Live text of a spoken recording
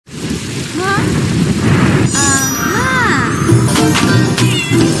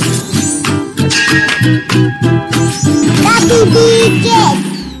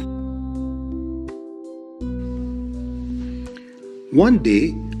One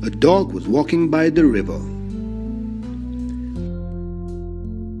day, a dog was walking by the river.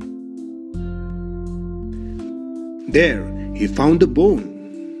 There, he found a bone.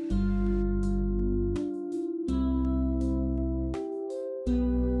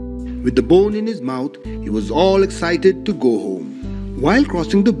 With the bone in his mouth, he was all excited to go home. While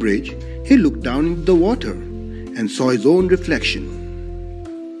crossing the bridge, he looked down into the water and saw his own reflection.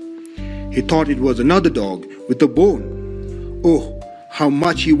 He thought it was another dog with a bone. Oh, how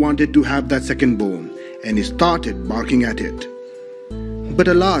much he wanted to have that second bone, and he started barking at it. But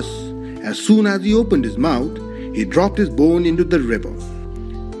alas, as soon as he opened his mouth, he dropped his bone into the river.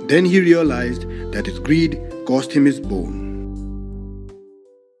 Then he realized that his greed cost him his bone.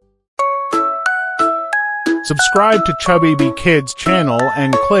 Subscribe to Chubby Bee Kids channel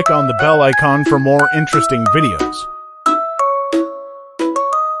and click on the bell icon for more interesting videos.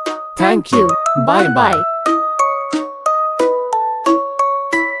 Thank you. Bye bye.